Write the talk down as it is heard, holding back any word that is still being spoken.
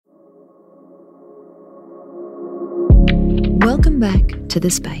Welcome back to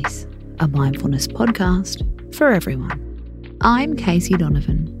The Space, a mindfulness podcast for everyone. I'm Casey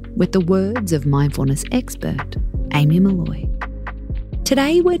Donovan with the words of mindfulness expert Amy Molloy.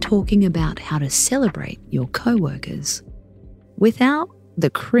 Today we're talking about how to celebrate your co-workers without the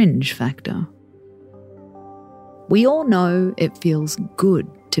cringe factor. We all know it feels good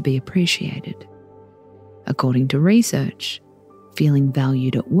to be appreciated. According to research, feeling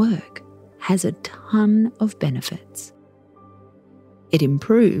valued at work has a ton of benefits. It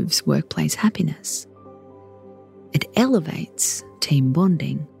improves workplace happiness. It elevates team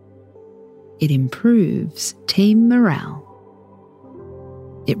bonding. It improves team morale.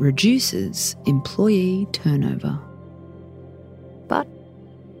 It reduces employee turnover. But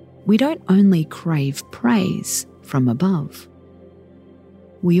we don't only crave praise from above.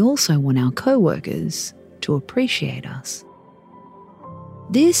 We also want our co-workers to appreciate us.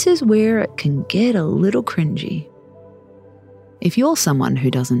 This is where it can get a little cringy. If you're someone who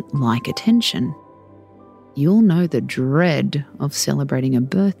doesn't like attention, you'll know the dread of celebrating a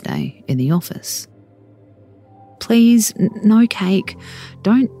birthday in the office. Please, no cake.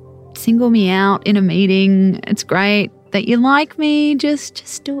 Don't single me out in a meeting. It's great that you like me.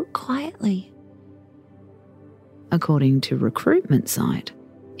 Just do it quietly. According to recruitment site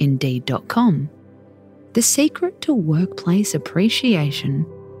Indeed.com, the secret to workplace appreciation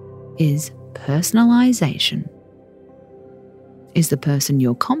is personalization. Is the person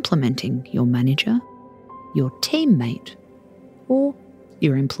you're complimenting your manager, your teammate, or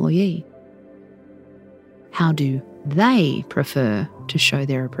your employee? How do they prefer to show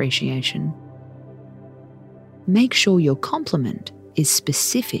their appreciation? Make sure your compliment is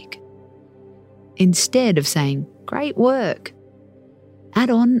specific. Instead of saying, "Great work," add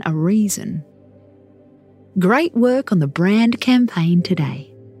on a reason. Great work on the brand campaign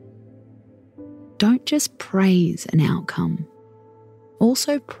today. Don't just praise an outcome.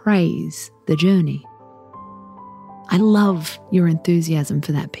 Also praise the journey. I love your enthusiasm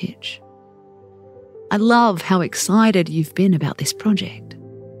for that pitch. I love how excited you've been about this project.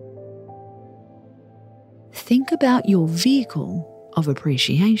 Think about your vehicle of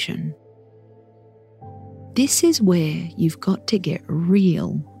appreciation. This is where you've got to get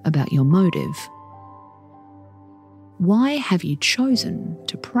real about your motive. Why have you chosen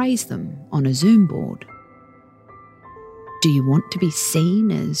to praise them on a Zoom board? Do you want to be seen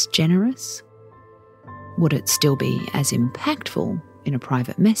as generous? Would it still be as impactful in a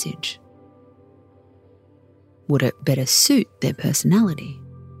private message? Would it better suit their personality?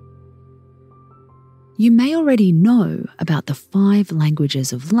 You may already know about the 5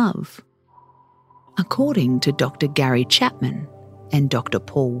 languages of love. According to Dr. Gary Chapman and Dr.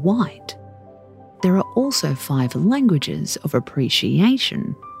 Paul White, there are also 5 languages of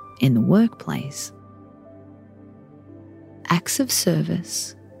appreciation in the workplace. Acts of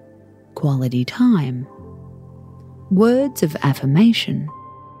service, quality time, words of affirmation,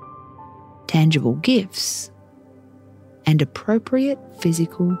 tangible gifts, and appropriate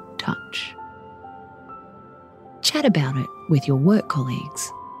physical touch. Chat about it with your work colleagues.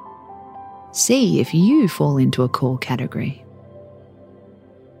 See if you fall into a core category.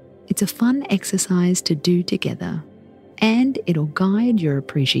 It's a fun exercise to do together, and it'll guide your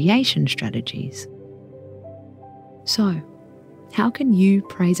appreciation strategies. So, how can you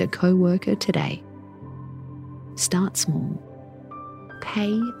praise a co-worker today? Start small.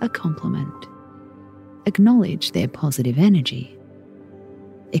 Pay a compliment. Acknowledge their positive energy.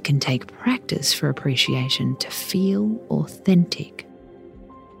 It can take practice for appreciation to feel authentic.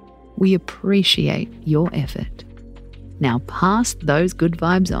 We appreciate your effort. Now pass those good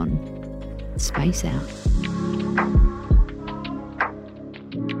vibes on. Space out.